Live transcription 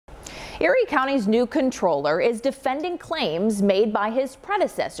Erie County's new controller is defending claims made by his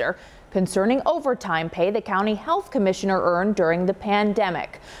predecessor concerning overtime pay the county health commissioner earned during the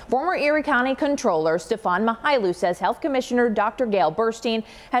pandemic. Former Erie County Controller Mychajliw says Health Commissioner Dr. Burstein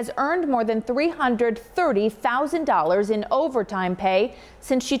has earned more than $330,000 in overtime pay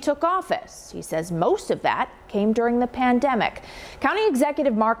since she took office. He says most of that came during the pandemic. County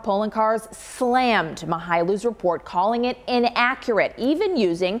Executive Mark Poloncarz slammed Mychajliw's report, calling it inaccurate, even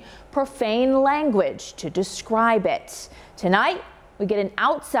using profane language to describe it. Tonight, we get an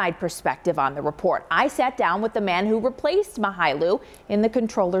outside perspective on the report. I sat down with the man who replaced Mychajliw in the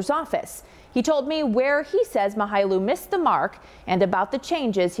controller's office. He told me where he says Mychajliw missed the mark and about the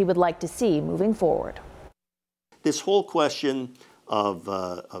changes he would like to see moving forward. This whole question of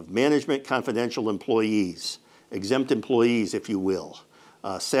management confidential employees, exempt employees, if you will,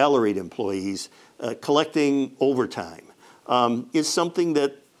 salaried employees, collecting overtime, is something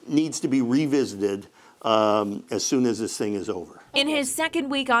that needs to be revisited as soon as this thing is over. In his second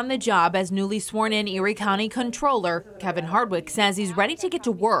week on the job as newly sworn-in Erie County Controller, Kevin Hardwick says he's ready to get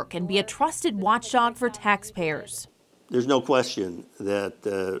to work and be a trusted watchdog for taxpayers. There's no question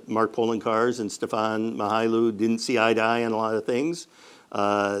that Mark Poloncarz and Mychajliw didn't see eye to eye on a lot of things.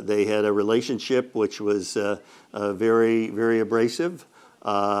 They had a relationship which was very, very abrasive.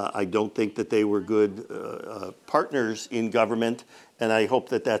 I don't think that they were good partners in government, and I hope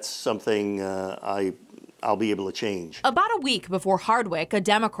that that's something I'll be able to change. About a week before Hardwick, a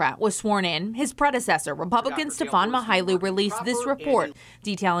Democrat, was sworn in, his predecessor, Republican Mychajliw, released this report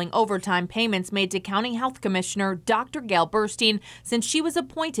detailing overtime payments made to County Health Commissioner Dr. Burstein since she was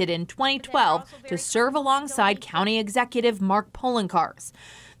appointed in 2012 to serve alongside County Executive Mark Poloncarz.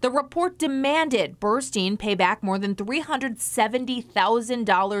 The report demanded Burstein pay back more than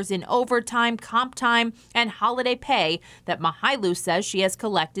 $370,000 in overtime, comp time, and holiday pay that Mychajliw says she has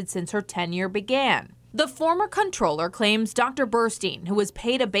collected since her tenure began. The former controller claims Dr. Burstein, who was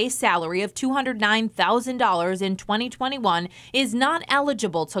paid a base salary of $209,000 in 2021, is not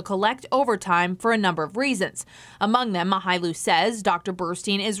eligible to collect overtime for a number of reasons. Among them, Mychajliw says Dr.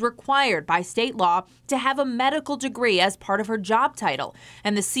 Burstein is required by state law to have a medical degree as part of her job title.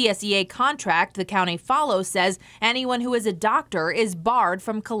 And the CSEA contract the county follows says anyone who is a doctor is barred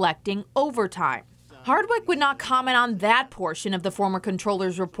from collecting overtime. Hardwick would not comment on that portion of the former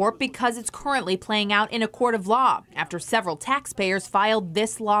controller's report because it's currently playing out in a court of law after several taxpayers filed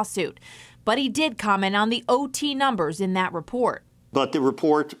this lawsuit. But he did comment on the OT numbers in that report. But the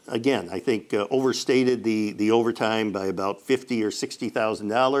report, again, I think overstated the overtime by about $50,000 or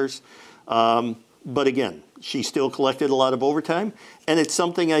 $60,000. But again, she still collected a lot of overtime. And it's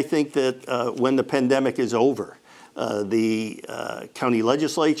something I think that when the pandemic is over, the county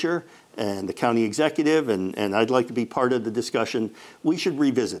legislature and the county executive, and I'd like to be part of the discussion, we should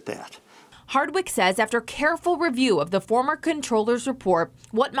revisit that. Hardwick says after careful review of the former controller's report,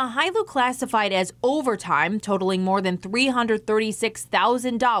 what Mychajliw classified as overtime, totaling more than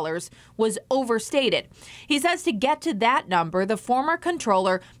 $336,000, was overstated. He says to get to that number, the former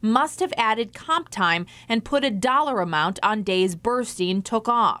controller must have added comp time and put a dollar amount on days Burstein took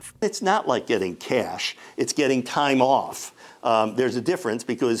off. It's not like getting cash, it's getting time off. There's a difference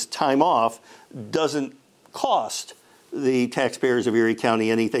because time off doesn't cost the taxpayers of Erie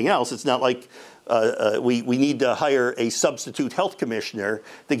County anything else. It's not like we need to hire a substitute health commissioner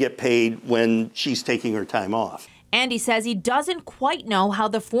to get paid when she's taking her time off. And he says he doesn't quite know how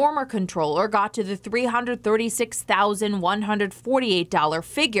the former controller got to the $336,148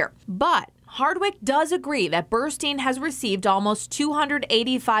 figure. But Hardwick does agree that Burstein has received almost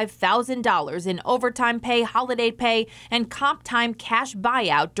 $285,000 in overtime pay, holiday pay, and comp time cash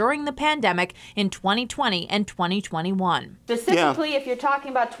buyout during the pandemic in 2020 and 2021. Specifically, if you're talking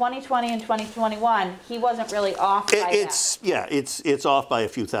about 2020 and 2021, he wasn't really off by that. Yeah, it's off by a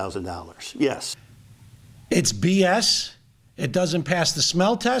few $1,000s, yes. It's BS, it doesn't pass the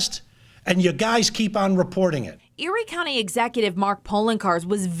smell test, and you guys keep on reporting it. Erie County Executive Mark Poloncarz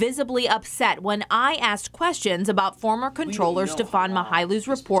was visibly upset when I asked questions about former Controller Mychajliw's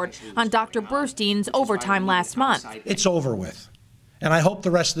report on Dr. Burstein's overtime last month. It's over with. And I hope the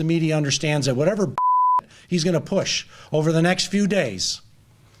rest of the media understands that whatever he's going to push over the next few days,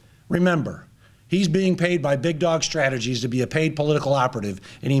 remember, he's being paid by Big Dog Strategies to be a paid political operative,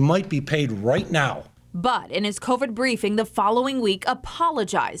 and he might be paid right now. But in his COVID briefing the following week,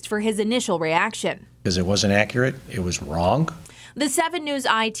 apologized for his initial reaction. Because it wasn't accurate, it was wrong. The 7 News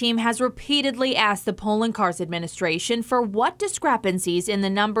I-team has repeatedly asked the Poloncarz administration for what discrepancies in the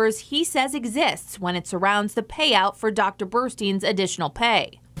numbers he says exists when it surrounds the payout for Dr. Burstein's additional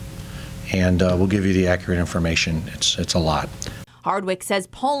pay. And we'll give you the accurate information. It's a lot. Hardwick says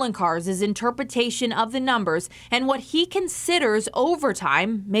Poloncarz' interpretation of the numbers and what he considers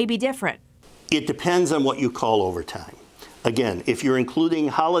overtime may be different. It depends on what you call overtime. Again, if you're including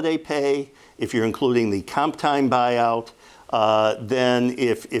holiday pay, if you're including the comp time buyout, then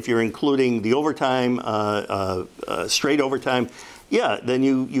if you're including the overtime, straight overtime, yeah, then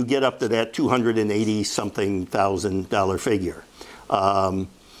you get up to that $280-something thousand figure. And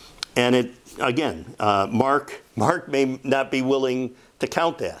it, again, Mark may not be willing to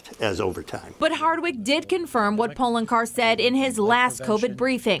count that as overtime. But Hardwick did confirm what Poloncarz said in his last COVID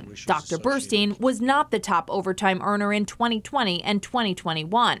briefing. Dr. Burstein was not the top overtime earner in 2020 and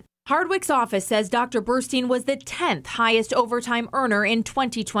 2021. Hardwick's office says Dr. Burstein was the 10th highest overtime earner in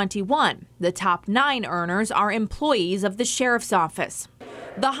 2021. The top 9 earners are employees of the sheriff's office.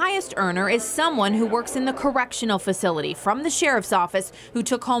 The highest earner is someone who works in the correctional facility from the sheriff's office who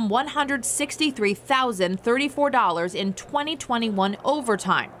took home $163,034 in 2021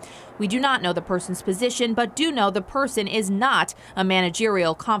 overtime. We do not know the person's position, but do know the person is not a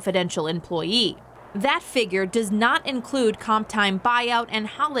managerial confidential employee. That figure does not include comp time buyout and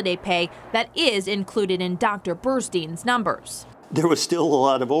holiday pay that is included in Dr. Burstein's numbers. There was still a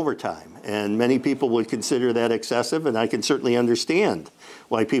lot of overtime, and many people would consider that excessive, and I can certainly understand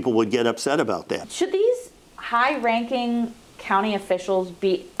why people would get upset about that. Should these high-ranking county officials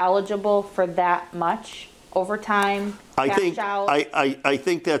be eligible for that much overtime? I think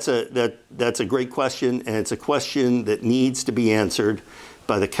that's a great question, and it's a question that needs to be answered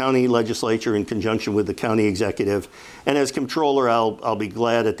by the county legislature in conjunction with the county executive. And as comptroller, I'll be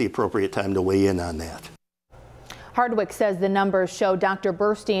glad at the appropriate time to weigh in on that. Hardwick says the numbers show Dr.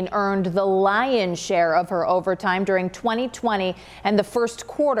 Burstein earned the lion's share of her overtime during 2020 and the first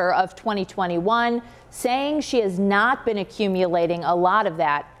quarter of 2021, saying she has not been accumulating a lot of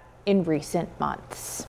that in recent months.